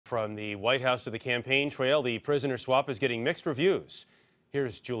From the White House to the campaign trail, the prisoner swap is getting mixed reviews.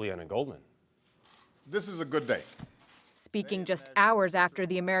 Here's Julianna Goldman. This is a good day. Speaking just hours after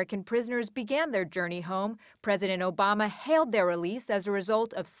the American prisoners began their journey home, President Obama hailed their release as a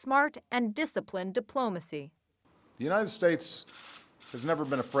result of smart and disciplined diplomacy. The United States has never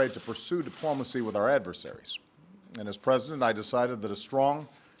been afraid to pursue diplomacy with our adversaries. And as president, I decided that a strong,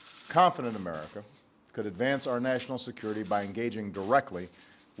 confident America could advance our national security by engaging directly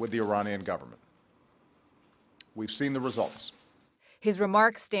with the Iranian government. We've seen the results. His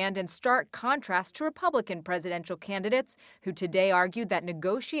remarks stand in stark contrast to Republican presidential candidates who today argued that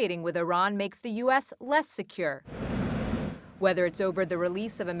negotiating with Iran makes the U.S. less secure. Whether it's over the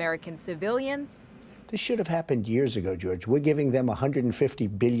release of American civilians. This should have happened years ago, George. We're giving them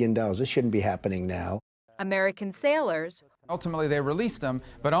 $150 billion. This shouldn't be happening now. American sailors. Ultimately, they released them,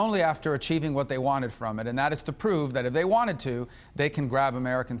 but only after achieving what they wanted from it, and that is to prove that if they wanted to, they can grab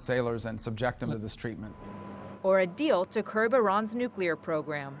American sailors and subject them to this treatment. Or a deal to curb Iran's nuclear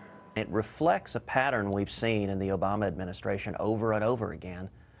program. It reflects a pattern we've seen in the Obama administration over and over again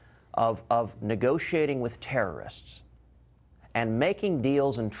of negotiating with terrorists and making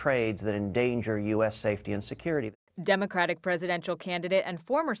deals and trades that endanger U.S. safety and security. Democratic presidential candidate and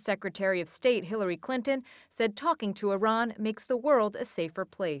former Secretary of State Hillary Clinton said talking to Iran makes the world a safer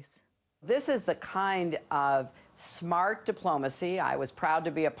place. This is the kind of smart diplomacy I was proud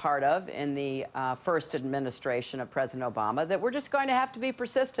to be a part of in the first administration of President Obama that we're just going to have to be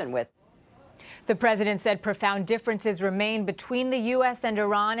persistent with. The president said profound differences remain between the U.S. and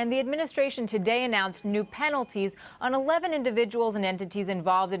Iran, and the administration today announced new penalties on 11 individuals and entities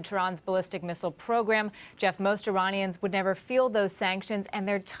involved in Tehran's ballistic missile program. Jeff, most Iranians would never feel those sanctions, and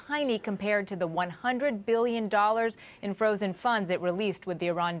they're tiny compared to the $100 billion in frozen funds it released with the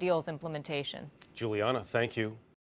Iran deal's implementation. Julianna, thank you.